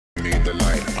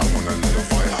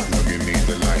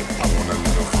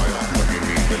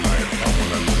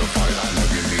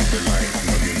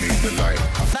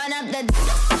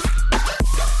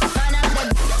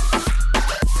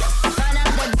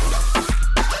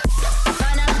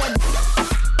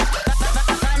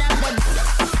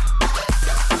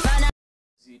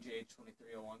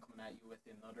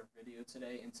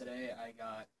today, and today I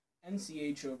got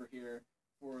NCH over here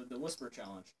for the Whisper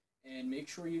Challenge. And make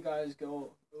sure you guys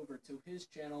go over to his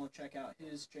channel and check out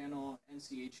his channel,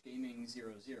 NchGaming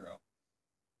 00.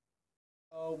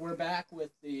 We're back with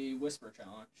the Whisper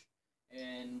Challenge,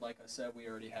 and like I said, we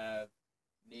already have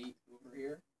Nate over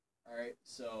here. Alright,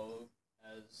 so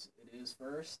as it is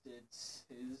first, it's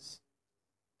his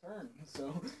turn,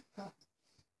 so...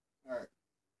 Alright.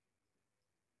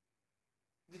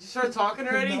 Did you start talking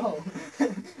already? No.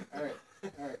 Alright,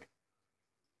 alright.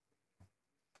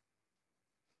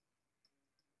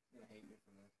 You're gonna hate me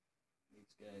for this.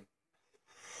 Nate's gay.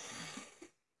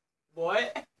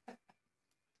 What?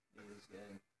 Nate is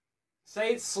gay.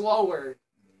 Say it slower.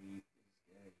 Nate is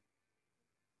gay.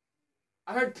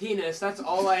 I heard penis, that's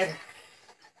all I heard.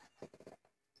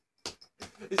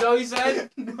 Is that what you said?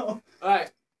 No.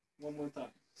 Alright. One more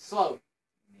time. Slow.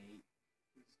 Nate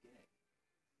is gay.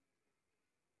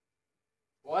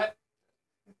 What?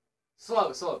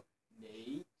 Slow, slow.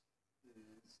 Nate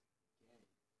is gay.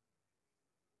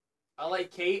 I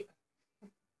like Kate.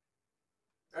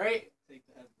 Alright? Take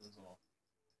the headphones off.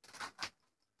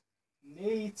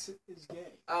 Nate is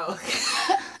gay. Oh.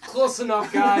 Close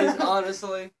enough, guys,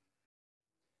 honestly.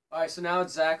 Alright, so now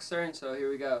it's Zach's turn, so here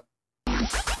we go.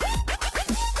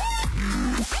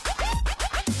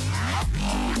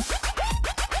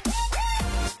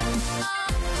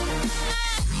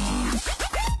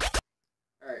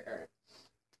 Alright.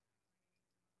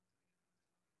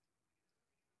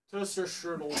 Toaster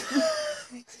strudel.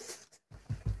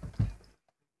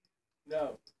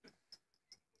 No.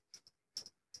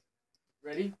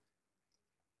 Ready?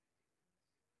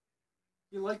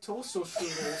 You like toaster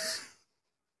strudels?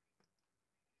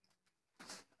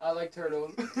 I like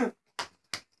turtles.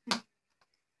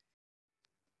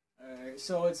 Alright,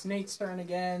 so it's Nate's turn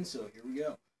again, so here we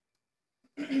go.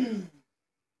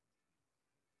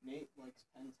 Nate likes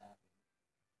pen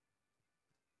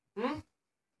tapping.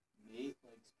 Nate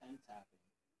likes pen tapping.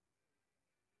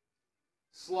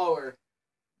 Slower.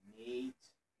 Nate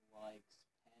likes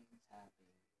pen tapping.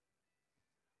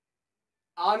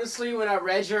 Honestly, when I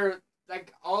read your,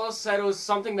 like, all it said was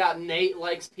something about Nate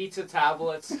likes pizza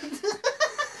tablets.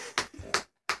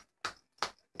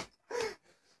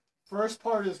 First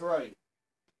part is right.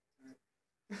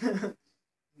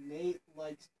 Nate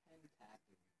likes pen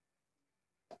tapping.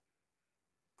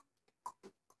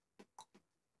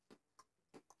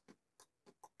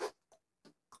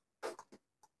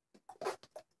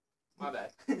 My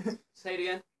bad. Say it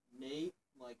again. Nate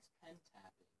likes pen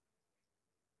tapping.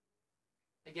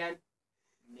 Again.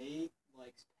 Nate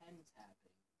likes pen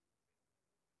tapping.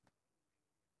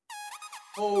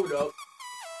 Hold up.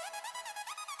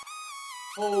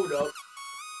 Hold up.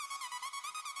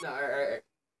 No, alright.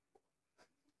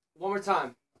 One more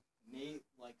time. Nate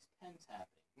likes pen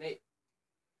tapping.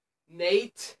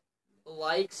 Nate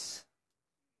likes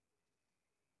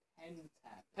Pen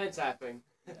tapping. pen tapping.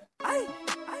 Yeah.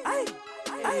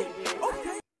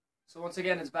 Okay. So once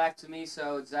again, it's back to me,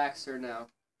 so it's Zach's turn now.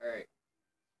 Alright.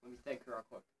 Let me think real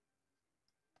quick.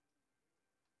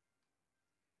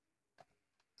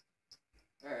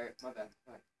 Alright, my bad.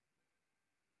 Alright.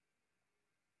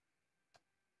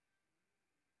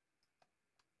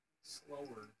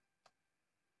 Slower.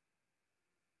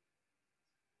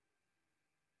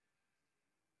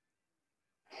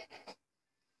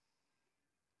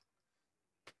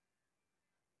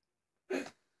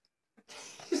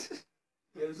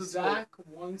 Zach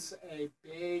wants a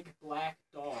big black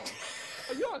dog.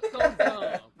 Oh, you're so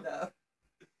dumb. No.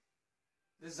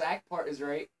 The Zach part is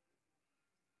right.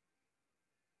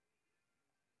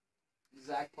 The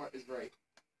Zach part is right.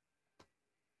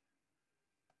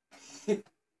 It's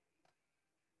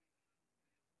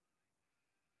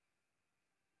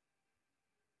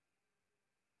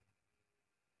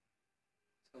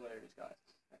hilarious, guys.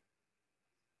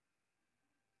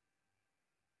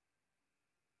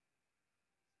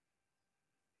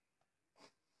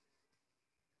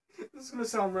 This is gonna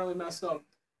sound really messed up.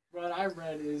 What I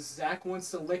read is Zach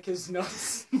wants to lick his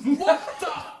nuts. What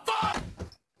the fuck?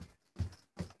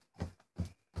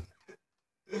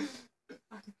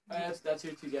 That's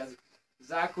your two guesses.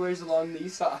 Zach wears long knee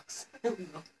socks.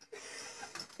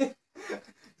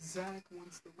 Zach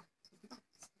wants to lick his nuts.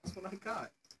 That's what I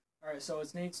got. Alright, so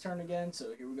it's Nate's turn again,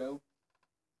 so here we go.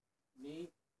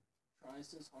 Nate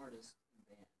tries his hardest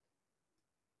in band.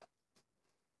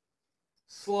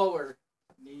 Slower.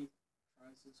 Nate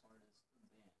tries his hardest in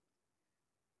band.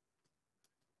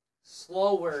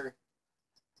 Slower.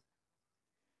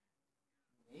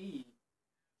 Nate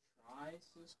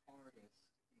tries his hardest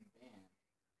in band.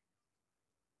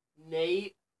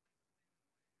 Nate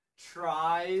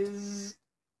tries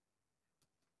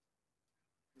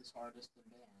his hardest in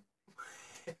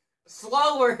band.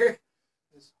 Slower.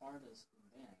 His hardest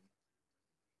in band.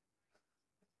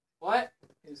 What?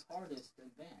 His hardest in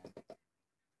band.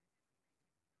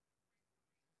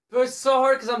 It was so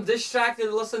hard because I'm distracted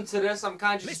to listen to this. I'm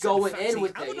kind of just going in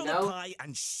with it, you know?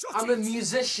 I'm a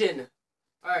musician.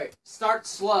 Alright, start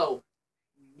slow.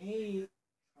 Nate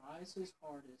tries his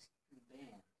hardest in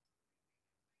band.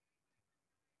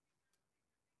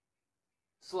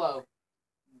 Slow.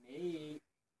 Nate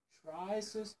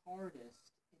tries his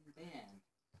hardest in band.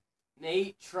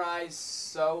 Nate tries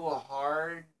so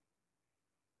hard.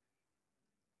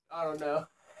 I don't know.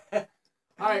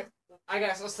 Alright, I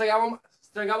guess let's take out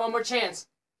one more chance.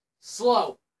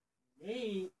 Slow.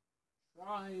 Nate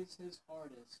tries his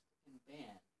hardest in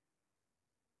band.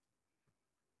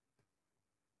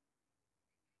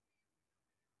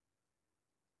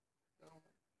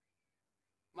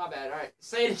 My bad. Alright,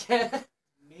 say it again.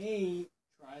 Nate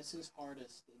tries his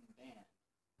hardest in band.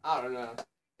 I don't know.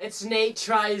 It's Nate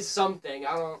tries something.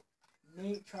 I don't.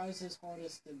 Nate tries his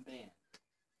hardest in band.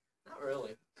 Not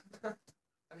really.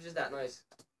 I'm just that nice.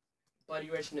 Bloody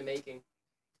rich in the making.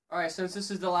 Alright, since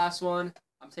this is the last one,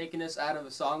 I'm taking this out of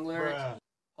a song lyric. Bruh.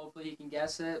 Hopefully he can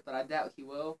guess it, but I doubt he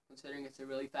will, considering it's a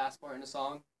really fast part in the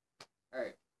song.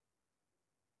 Alright.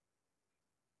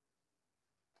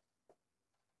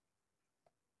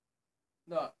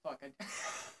 No, fuck.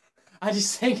 I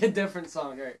just sang a different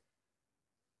song, right?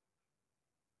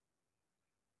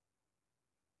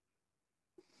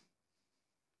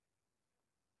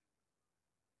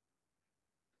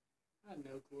 I have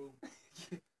no clue.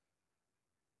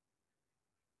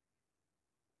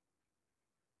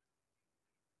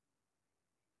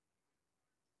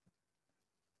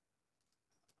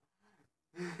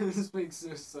 This makes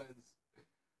no sense.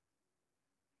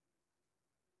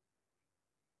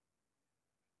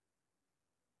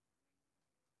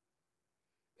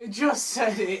 It just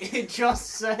said it. It just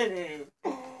said it.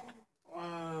 I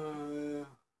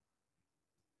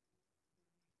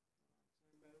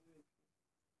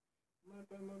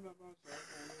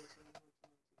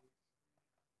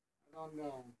don't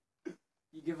know.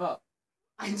 You give up.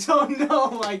 I don't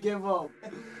know. I give up.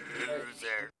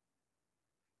 Loser.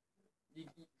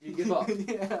 You give up.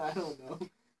 Yeah, I don't know.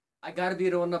 I gotta be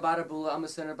the one about a bullet. I'm a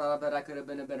sinner, but I bet I could have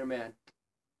been a better man.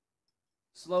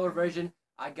 Slower version.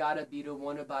 I gotta be the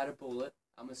one about a bullet.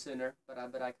 I'm a sinner, but I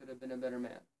bet I could have been a better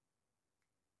man.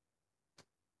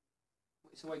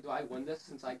 So wait, do I win this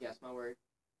since I guessed my word?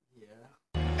 Yeah.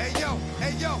 Hey yo,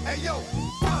 hey yo, hey yo,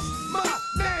 what's my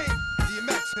name?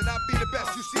 DMX and I be the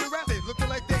best. You see the rap, they looking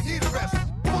like they need a rest.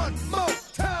 One more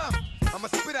time, I'ma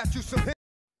spit at you some hits.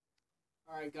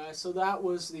 Alright guys, so that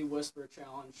was the Whisper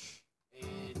Challenge.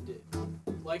 And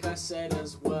like I said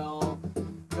as well,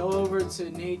 go over to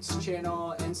Nate's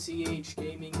channel,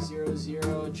 NchGaming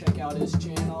 00. Check out his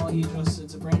channel.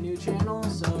 It's a brand new channel,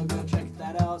 so go check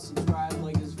that out. Subscribe,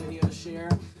 like his video, share,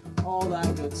 all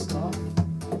that good stuff.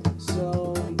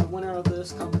 So the winner of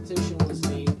this competition was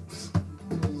Nate,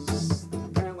 because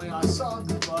apparently I suck,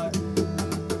 but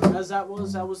as that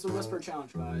was the Whisper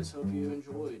Challenge, guys. Hope you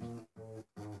enjoyed.